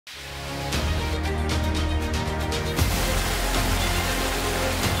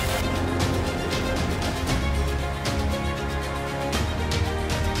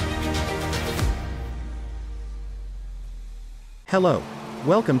Hello.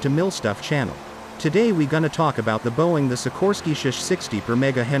 Welcome to MilStuff channel. Today we gonna talk about the Boeing the Sikorsky SH-60 per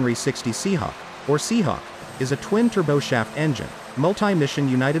Mega Henry 60 Seahawk, or Seahawk, is a twin turboshaft engine, multi-mission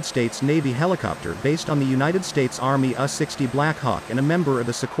United States Navy helicopter based on the United States Army ASuW Black Hawk and a member of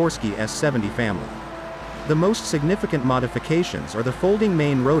the Sikorsky S-70 family. The most significant modifications are the folding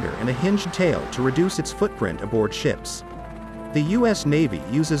main rotor and a hinged tail to reduce its footprint aboard ships. The U.S. Navy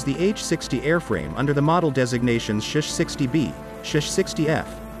uses the H-60 airframe under the model designations SH-60B, SH-60F,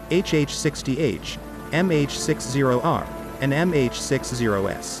 HH-60H, MH-60R, and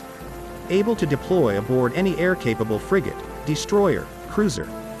MH-60S. Able to deploy aboard any air-capable frigate, destroyer, cruiser,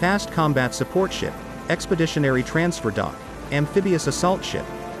 fast combat support ship, expeditionary transfer dock, amphibious assault ship,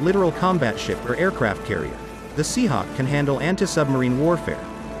 littoral combat ship or aircraft carrier, the Seahawk can handle anti-submarine warfare,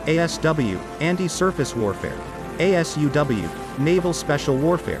 ASuW, anti-surface warfare, ASuW, naval special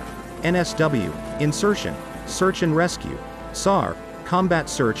warfare, NSW, insertion, search and rescue, SAR, combat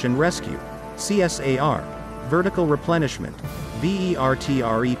search and rescue, CSAR, vertical replenishment,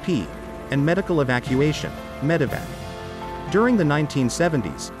 VERTREP, and medical evacuation, medevac. During the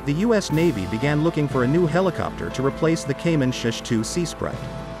 1970s, the U.S. Navy began looking for a new helicopter to replace the Cayman SH-2 Sea Sprite.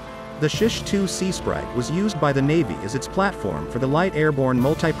 The SH-2 Sea Sprite was used by the Navy as its platform for the Light Airborne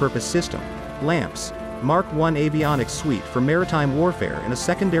Multipurpose System, LAMPS, Mark I avionics suite for maritime warfare and a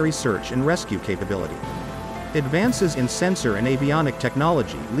secondary search and rescue capability. Advances in sensor and avionic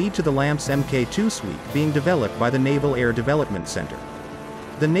technology lead to the LAMPS Mk2 suite being developed by the Naval Air Development Center.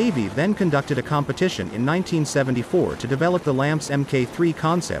 The Navy then conducted a competition in 1974 to develop the LAMPS Mk3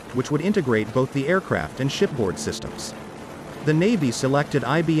 concept, which would integrate both the aircraft and shipboard systems. The Navy selected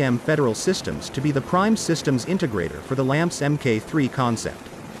IBM Federal Systems to be the prime systems integrator for the LAMPS Mk3 concept.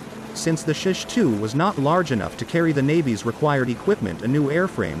 Since the SH-2 was not large enough to carry the Navy's required equipment, a new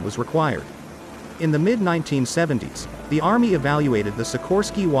airframe was required. In the mid-1970s, the Army evaluated the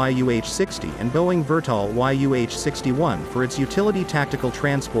Sikorsky UH-60 and Boeing Vertol UH-61 for its Utility Tactical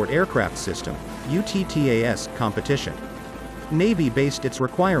Transport Aircraft System, UTTAS, competition. Navy based its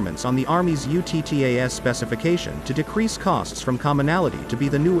requirements on the Army's UTTAS specification to decrease costs from commonality to be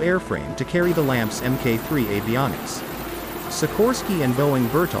the new airframe to carry the LAMPS Mk3 avionics. Sikorsky and Boeing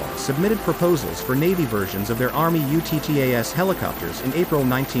Vertol submitted proposals for Navy versions of their Army UTTAS helicopters in April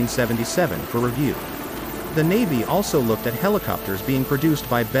 1977 for review. The Navy also looked at helicopters being produced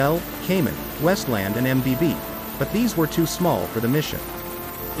by Bell, Cayman, Westland and MBB, but these were too small for the mission.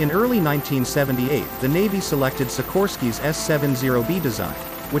 In early 1978, the Navy selected Sikorsky's S-70B design,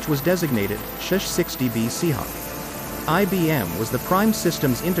 which was designated SH-60B Seahawk. IBM was the prime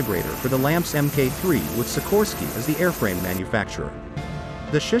systems integrator for the LAMPS Mk3 with Sikorsky as the airframe manufacturer.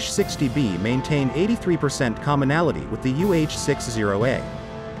 The SH-60B maintained 83% commonality with the UH-60A.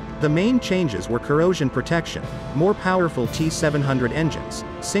 The main changes were corrosion protection, more powerful T700 engines,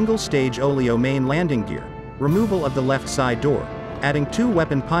 single-stage Oleo main landing gear, removal of the left side door, adding 2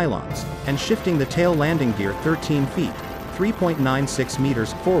 weapon pylons, and shifting the tail landing gear 13 feet, 3.96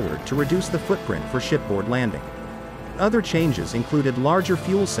 meters forward to reduce the footprint for shipboard landing. Other changes included larger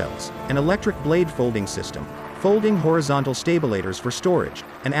fuel cells, an electric blade folding system, folding horizontal stabilators for storage,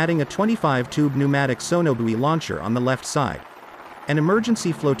 and adding a 25-tube pneumatic sonobuoy launcher on the left side. An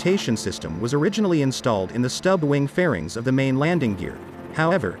emergency flotation system was originally installed in the stub wing fairings of the main landing gear.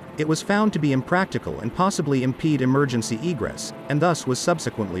 However, it was found to be impractical and possibly impede emergency egress, and thus was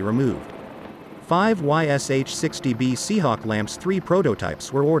subsequently removed. 5 SH-60B Seahawk LAMPS 3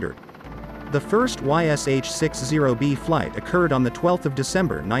 prototypes were ordered. The first SH-60B flight occurred on the 12th of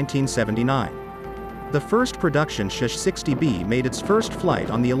December 1979. The first production SH-60B made its first flight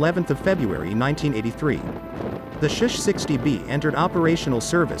on the 11th of February 1983. The SH-60B entered operational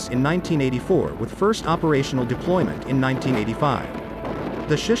service in 1984 with first operational deployment in 1985.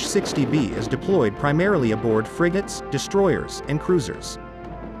 The SH-60B is deployed primarily aboard frigates, destroyers, and cruisers.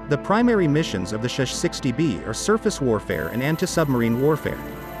 The primary missions of the SH-60B are surface warfare and anti-submarine warfare.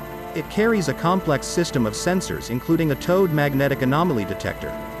 It carries a complex system of sensors including a towed magnetic anomaly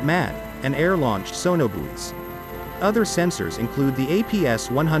detector, MAD, and air-launched sonobuoys. Other sensors include the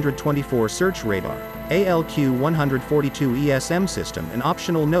APS-124 search radar, ALQ-142 ESM system and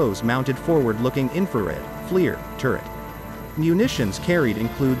optional nose-mounted forward-looking infrared, FLIR, turret. Munitions carried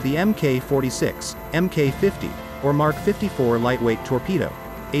include the Mk-46, Mk-50, or Mark 54 lightweight torpedo,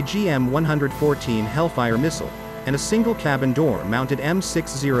 a GM-114 Hellfire missile, and a single cabin door mounted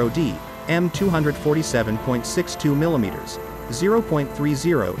M60D, M247.62 mm,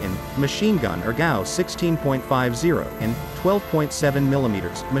 0.30 in machine gun or Gauss 16.50 in 12.7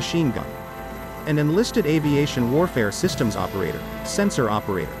 mm machine gun. An enlisted aviation warfare systems operator, sensor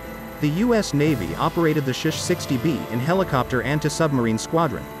operator. The U.S. Navy operated the SH-60B in Helicopter Anti-Submarine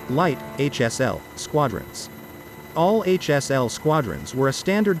Squadron, Light, HSL, squadrons. All HSL squadrons were a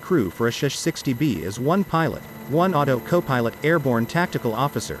standard crew for a SH-60B as one pilot, one auto co-pilot airborne tactical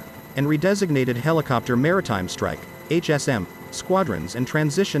officer, and redesignated Helicopter Maritime Strike, HSM, squadrons and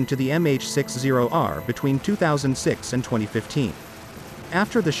transitioned to the MH-60R between 2006 and 2015.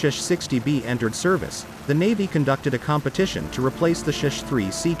 After the SH-60B entered service, the Navy conducted a competition to replace the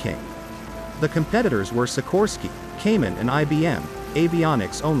SH-3 Sea King. The competitors were Sikorsky, Cayman and IBM,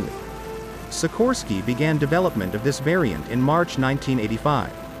 avionics only. Sikorsky began development of this variant in March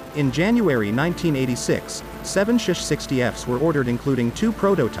 1985. In January 1986, 7 SH-60Fs were ordered including 2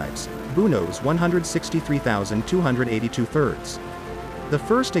 prototypes, Bunos 163,282 thirds. The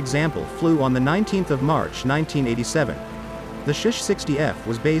first example flew on the 19th of March 1987. The SH-60F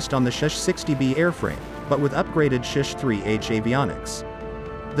was based on the SH-60B airframe, but with upgraded SH-3H avionics.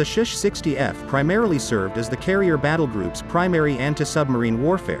 The SH-60F primarily served as the carrier battle group's primary anti-submarine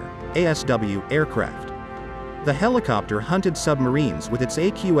warfare, ASuW, aircraft. The helicopter hunted submarines with its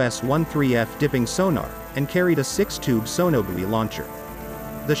AQS-13F dipping sonar, and carried a 6-tube sonobuoy launcher.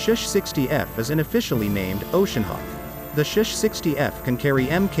 The SH-60F is unofficially named Ocean Hawk. The SH-60F can carry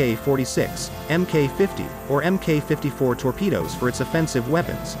Mk-46, Mk-50, or Mk-54 torpedoes for its offensive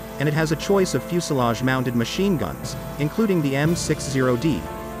weapons, and it has a choice of fuselage-mounted machine guns, including the M60D,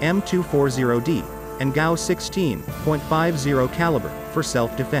 M240D, and GAU 16.50 caliber, for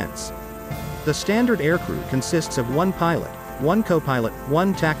self-defense. The standard aircrew consists of one pilot, one co-pilot,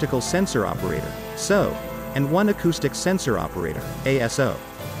 one tactical sensor operator, SO, and one acoustic sensor operator, ASO.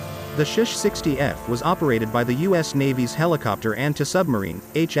 The SH-60F was operated by the U.S. Navy's Helicopter Anti-Submarine,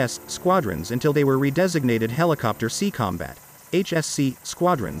 HS, squadrons until they were redesignated Helicopter Sea Combat, HSC,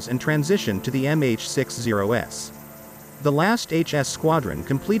 squadrons and transitioned to the MH-60S. The last HS squadron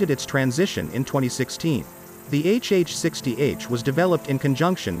completed its transition in 2016. The HH-60H was developed in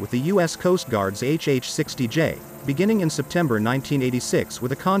conjunction with the U.S. Coast Guard's HH-60J, beginning in September 1986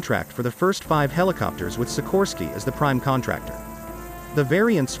 with a contract for the first 5 helicopters with Sikorsky as the prime contractor. The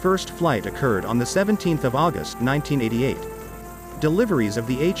variant's first flight occurred on the 17th of August 1988. Deliveries of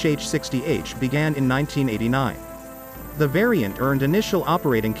the HH-60H began in 1989. The variant earned initial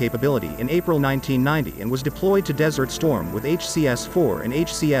operating capability in April 1990 and was deployed to Desert Storm with HCS-4 and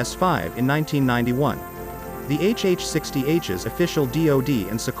HCS-5 in 1991. The HH-60H's official DoD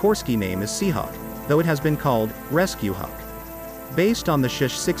and Sikorsky name is Seahawk, though it has been called Rescue Hawk. Based on the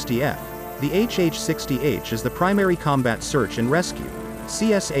SH-60F, the HH-60H is the primary combat search and rescue,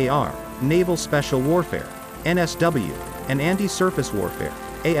 CSAR, naval special warfare, NSW, and anti-surface warfare,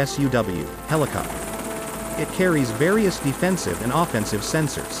 ASuW, helicopter. It carries various defensive and offensive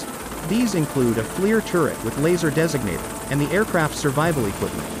sensors. These include a FLIR turret with laser designator, and the aircraft survival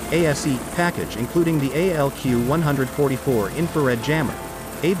equipment, ASE, package including the ALQ-144 infrared jammer,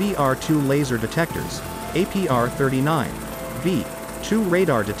 ABR-2 laser detectors, APR-39B, 2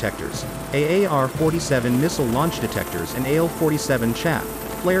 radar detectors, AAR-47 missile launch detectors and AL-47 chaff,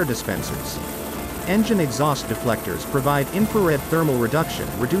 flare dispensers. Engine exhaust deflectors provide infrared thermal reduction,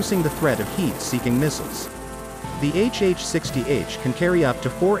 reducing the threat of heat-seeking missiles. The HH-60H can carry up to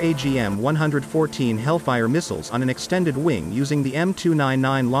 4 AGM-114 Hellfire missiles on an extended wing using the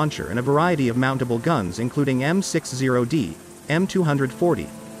M299 launcher and a variety of mountable guns including M60D, M240,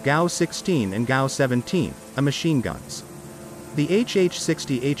 GAU 16 and GAU 17, machine guns. The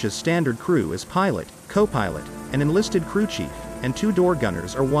HH-60H's standard crew is pilot, co-pilot, an enlisted crew chief, and 2 door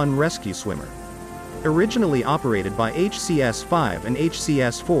gunners or 1 rescue swimmer. Originally operated by HCS-5 and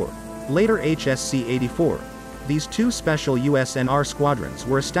HCS-4, later HSC-84, these 2 special USNR squadrons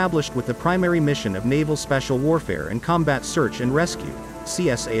were established with the primary mission of Naval Special Warfare and Combat Search and Rescue,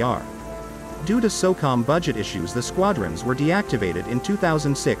 CSAR. Due to SOCOM budget issues, the squadrons were deactivated in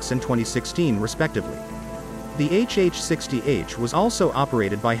 2006 and 2016 respectively. The HH-60H was also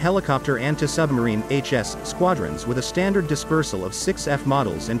operated by Helicopter Anti-Submarine HS squadrons with a standard dispersal of 6 F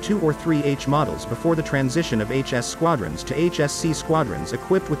models and 2 or 3 H models before the transition of HS squadrons to HSC squadrons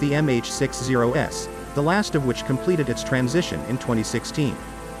equipped with the MH-60S, the last of which completed its transition in 2016.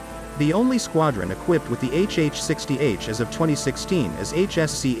 The only squadron equipped with the HH-60H as of 2016 is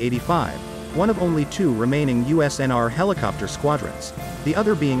HSC-85, one of only 2 remaining USNR helicopter squadrons, the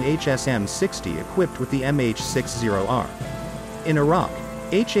other being HSM-60 equipped with the MH-60R. In Iraq,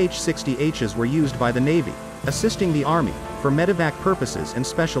 HH-60Hs were used by the Navy, assisting the Army, for medevac purposes and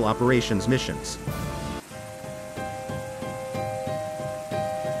special operations missions.